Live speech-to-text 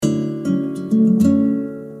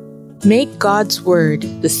Make God's word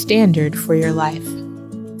the standard for your life.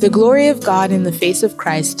 The glory of God in the face of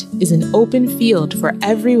Christ is an open field for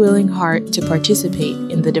every willing heart to participate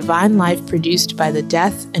in the divine life produced by the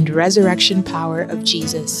death and resurrection power of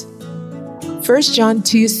Jesus. 1 John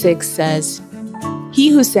 2:6 says, "He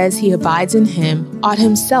who says he abides in him ought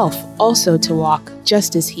himself also to walk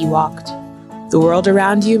just as he walked." The world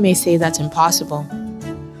around you may say that's impossible,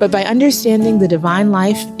 but by understanding the divine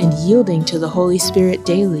life and yielding to the Holy Spirit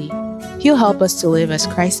daily, He'll help us to live as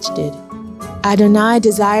Christ did. Adonai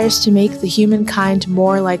desires to make the humankind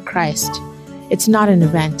more like Christ. It's not an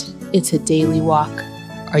event, it's a daily walk.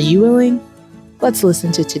 Are you willing? Let's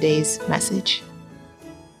listen to today's message.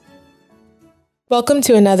 Welcome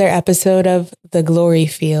to another episode of The Glory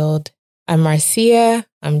Field. I'm Marcia.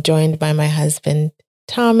 I'm joined by my husband,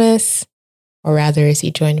 Thomas. Or rather, is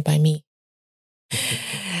he joined by me?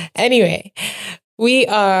 Anyway, we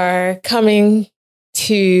are coming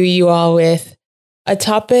to you all with a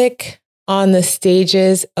topic on the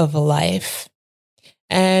stages of life.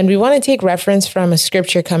 And we want to take reference from a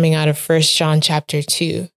scripture coming out of 1 John chapter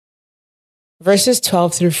 2, verses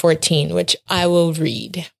 12 through 14, which I will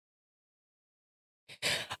read.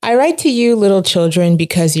 I write to you, little children,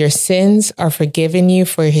 because your sins are forgiven you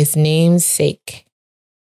for his name's sake.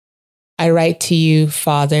 I write to you,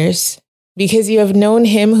 fathers, because you have known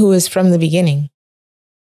him who is from the beginning.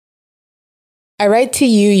 I write to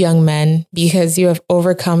you, young men, because you have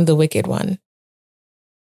overcome the wicked one.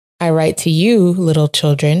 I write to you, little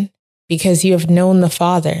children, because you have known the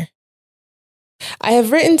Father. I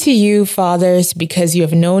have written to you, fathers, because you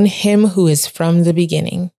have known him who is from the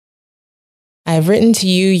beginning. I have written to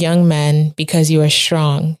you, young men, because you are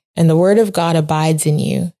strong, and the word of God abides in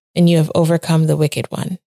you, and you have overcome the wicked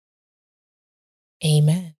one.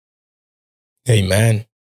 Amen. Amen.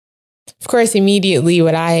 Of course, immediately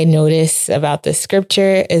what I notice about the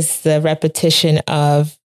scripture is the repetition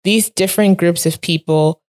of these different groups of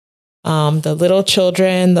people, the little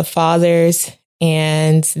children, the fathers,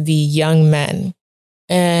 and the young men.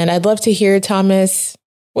 And I'd love to hear, Thomas,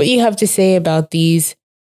 what you have to say about these,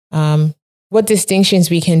 what distinctions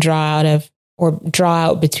we can draw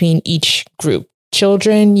out between each group,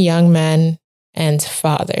 children, young men, and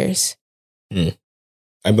fathers.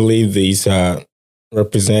 I believe these are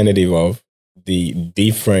representative of the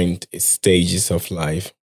different stages of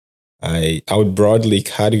life. I would broadly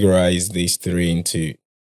categorize these three into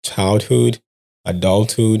childhood,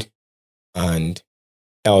 adulthood, and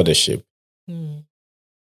eldership.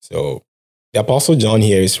 So the Apostle John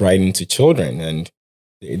here is writing to children, and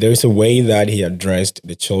there's a way that he addressed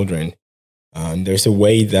the children, and there's a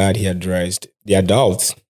way that he addressed the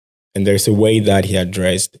adults, and there's a way that he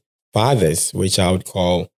addressed fathers, which I would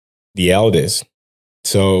call the elders.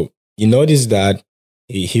 So you notice that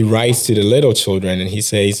he writes to the little children and he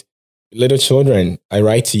says, little children, I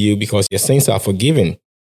write to you because your sins are forgiven.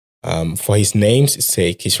 For his name's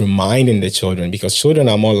sake, he's reminding the children because children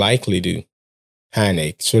are more likely to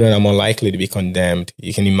panic. Children are more likely to be condemned.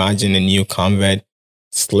 You can imagine a new convert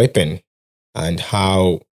slipping and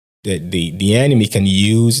how the enemy can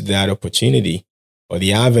use that opportunity or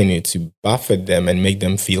the avenue to buffet them and make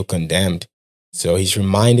them feel condemned. So he's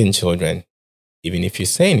reminding children, even if you're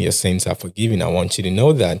saying your sins are forgiven, I want you to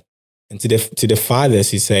know that. And to the fathers,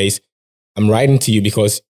 he says, I'm writing to you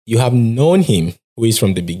because you have known him who is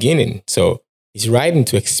from the beginning. So he's writing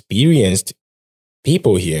to experienced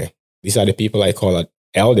people here. These are the people I call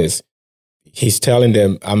elders. He's telling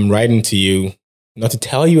them, I'm writing to you not to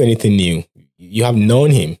tell you anything new. You have known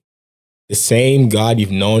him. The same God you've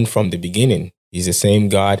known from the beginning. He's the same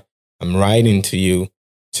God I'm writing to you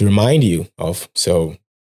to remind you of. So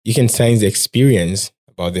you can sense the experience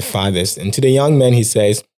about the fathers. And to the young men, he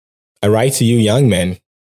says, I write to you, young men,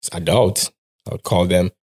 adults, I would call them,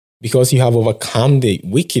 because you have overcome the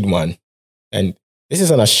wicked one. And this is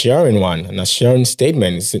an assuring one, an assuring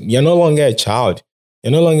statement. You're no longer a child.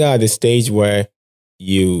 You're no longer at the stage where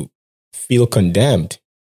you feel condemned.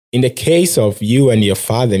 In the case of you and your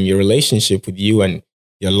father, and your relationship with you and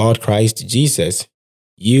your Lord Christ Jesus,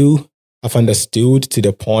 you have understood to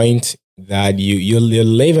the point that you're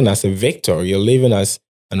living as a victor, you're living as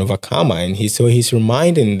an overcomer. And he's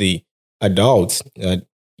reminding the adults that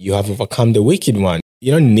you have overcome the wicked one.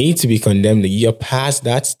 You don't need to be condemned. You're past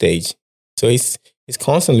that stage. So he's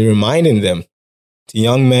constantly reminding them, to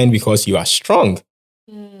young men, because you are strong.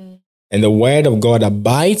 And the word of God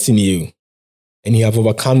abides in you. And you have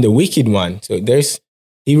overcome the wicked one. So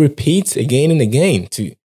he repeats again and again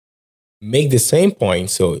to make the same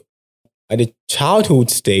point. So at the childhood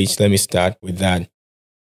stage, let me start with that.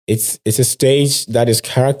 It's a stage that is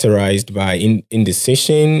characterized by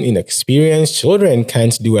indecision, inexperience. Children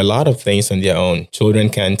can't do a lot of things on their own. Children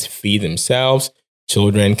can't feed themselves.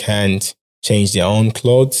 Children can't change their own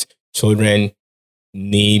clothes. Children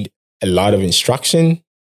need a lot of instruction.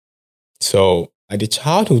 So at the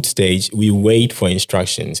childhood stage, we wait for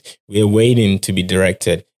instructions. We are waiting to be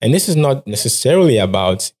directed. And this is not necessarily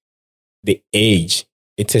about the age.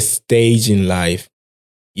 It's a stage in life.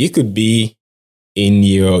 You could be in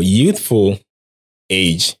your youthful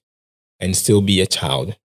age and still be a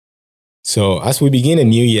child. So as we begin a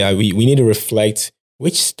new year, we need to reflect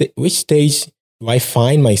which stage do I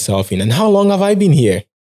find myself in, and how long have I been here?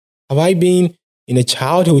 Have I been in a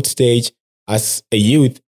childhood stage as a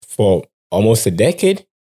youth for almost a decade?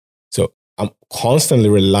 So I'm constantly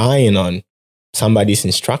relying on somebody's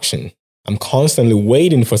instruction. I'm constantly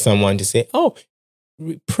waiting for someone to say, oh,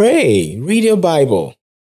 pray, read your Bible.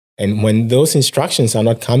 And when those instructions are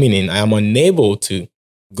not coming in, I am unable to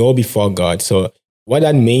go before God. So what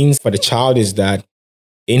that means for the child is that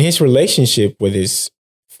in his relationship with his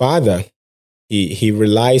father, he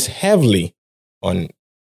relies heavily on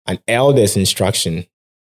an elder's instruction.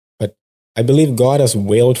 But I believe God has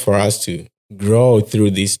willed for us to grow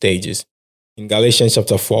through these stages. In Galatians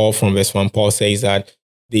chapter 4 from verse 1, Paul says that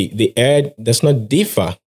the heir does not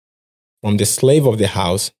differ from the slave of the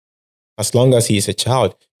house as long as he is a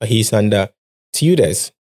child, but he is under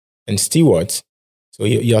tutors and stewards. So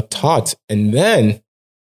you're taught, and then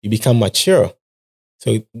you become mature.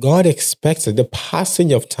 So God expects that the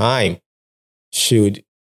passage of time should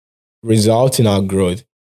result in our growth.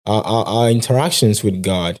 Our interactions with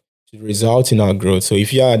God should result in our growth. So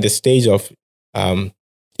if you are at the stage of,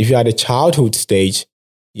 if you're at the childhood stage,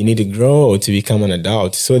 you need to grow to become an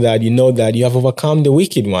adult so that you know that you have overcome the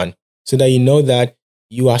wicked one, so that you know that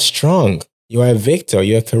you are strong, you are a victor,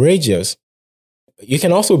 you are courageous. You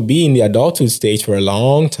can also be in the adulthood stage for a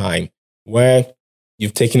long time where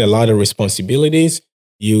you've taken a lot of responsibilities,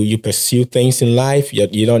 you pursue things in life,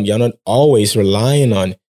 you're not always relying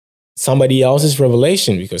on somebody else's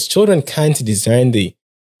revelation, because children can't discern the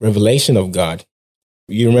revelation of God.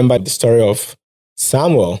 You remember the story of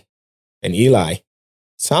Samuel and Eli.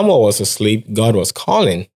 Samuel was asleep, God was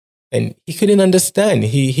calling, and he couldn't understand.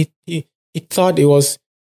 He thought it was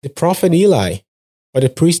the prophet Eli or the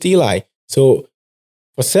priest Eli. So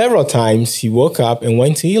for several times, he woke up and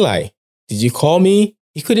went to Eli. Did you call me?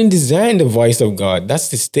 He couldn't discern the voice of God. That's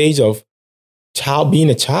the stage of being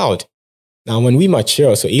a child. Now, when we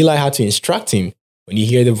mature, so Eli had to instruct him. When you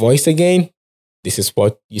hear the voice again, this is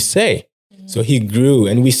what you say. Mm-hmm. So he grew,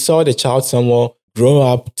 and we saw the child Samuel grow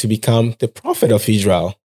up to become the prophet of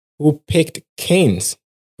Israel, who picked kings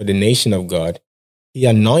for the nation of God. He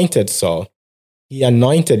anointed Saul. He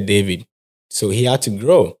anointed David. So he had to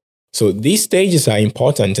grow. So these stages are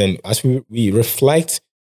important. And as we reflect,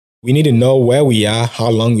 we need to know where we are, how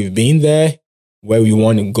long we've been there, where we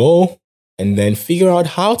want to go, and then figure out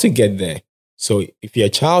how to get there. So if you're a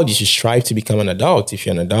child, you should strive to become an adult. If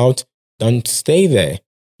you're an adult, don't stay there.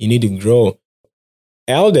 You need to grow.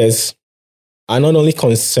 Elders are not only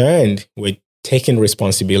concerned with taking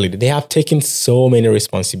responsibility, they have taken so many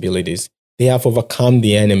responsibilities. They have overcome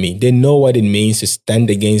the enemy. They know what it means to stand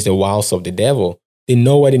against the wiles of the devil. They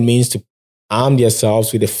know what it means to arm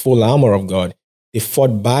themselves with the full armor of God. They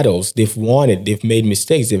fought battles. They've won it. They've made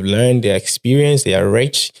mistakes. They've learned their experience. They are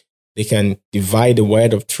rich. They can divide the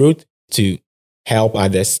word of truth to help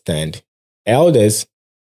others stand. Elders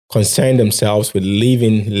concern themselves with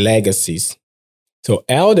leaving legacies. So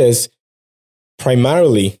elders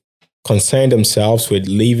primarily concern themselves with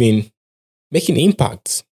making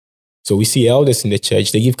impacts. So we see elders in the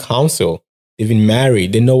church, they give counsel. They've been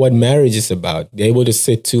married. They know what marriage is about. They're able to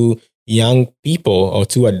sit two young people or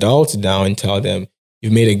two adults down and tell them,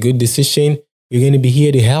 you've made a good decision. We're going to be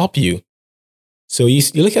here to help you. So you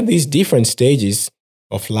look at these different stages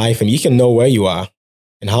of life, and you can know where you are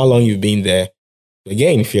and how long you've been there.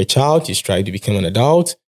 Again, if you're a child, you strive to become an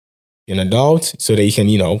adult. You're an adult so that you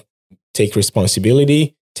can, take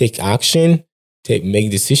responsibility, take action, make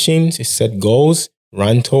decisions, set goals,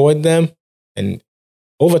 run toward them. And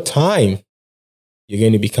over time, you're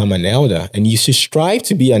going to become an elder. And you should strive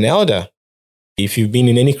to be an elder. If you've been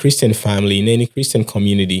in any Christian family, in any Christian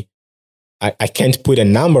community, I can't put a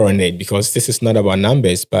number on it because this is not about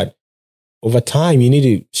numbers, but over time, you need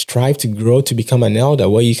to strive to grow to become an elder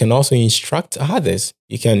where you can also instruct others.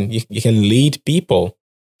 You can lead people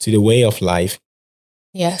to the way of life.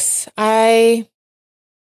 Yes,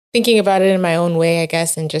 thinking about it in my own way, I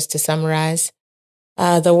guess, and just to summarize,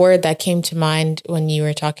 the word that came to mind when you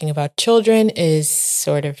were talking about children is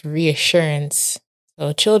sort of reassurance.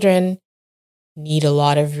 So children need a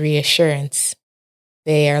lot of reassurance.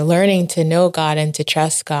 They are learning to know God and to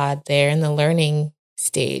trust God. They're in the learning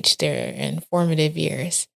stage. They're in formative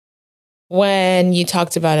years. When you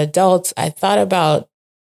talked about adults, I thought about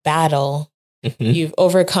battle. You've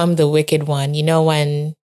overcome the wicked one. You know,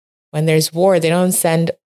 when there's war, they don't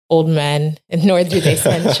send old men, and nor do they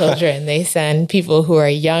send children. They send people who are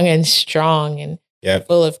young and strong and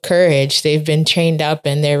full of courage. They've been trained up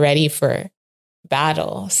and they're ready for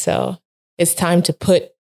battle. So it's time to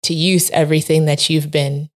put to use everything that you've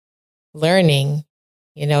been learning.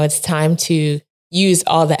 You know, it's time to use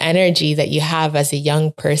all the energy that you have as a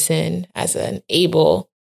young person, as an able,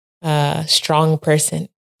 strong person.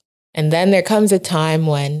 And then there comes a time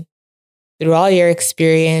when, through all your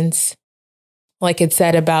experience, like it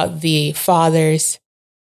said about the fathers,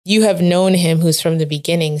 you have known him who's from the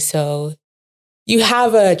beginning. So you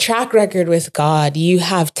have a track record with God. You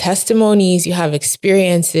have testimonies, you have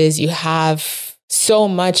experiences, you have so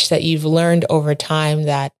much that you've learned over time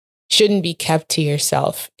that shouldn't be kept to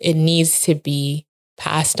yourself. It needs to be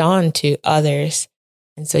passed on to others.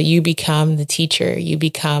 And so you become the teacher, you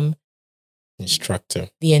become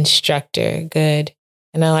the instructor. Good.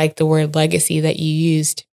 And I like the word legacy that you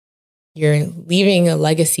used. You're leaving a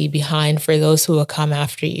legacy behind for those who will come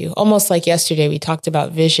after you. Almost like yesterday, we talked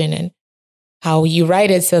about vision and how you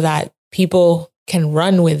write it so that people can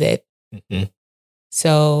run with it.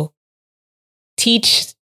 So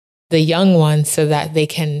teach the young ones so that they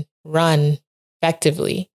can run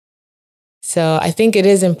effectively. So I think it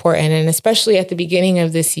is important. And especially at the beginning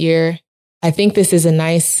of this year, I think this is a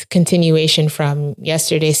nice continuation from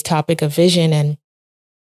yesterday's topic of vision. And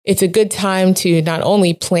it's a good time to not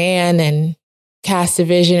only plan and cast a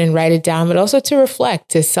vision and write it down, but also to reflect,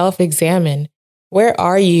 to self-examine. Where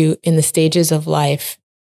are you in the stages of life?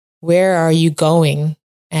 Where are you going?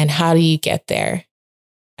 And how do you get there?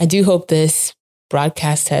 I do hope this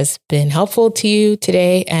broadcast has been helpful to you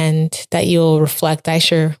today and that you'll reflect. I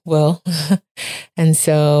sure will. And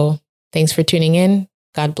so thanks for tuning in.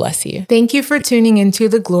 God bless you. Thank you for tuning into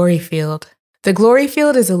The Glory Field. The Glory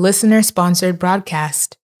Field is a listener-sponsored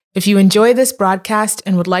broadcast. If you enjoy this broadcast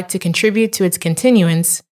and would like to contribute to its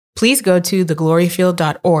continuance, please go to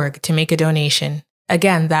thegloryfield.org to make a donation.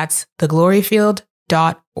 Again, that's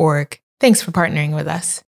thegloryfield.org. Thanks for partnering with us.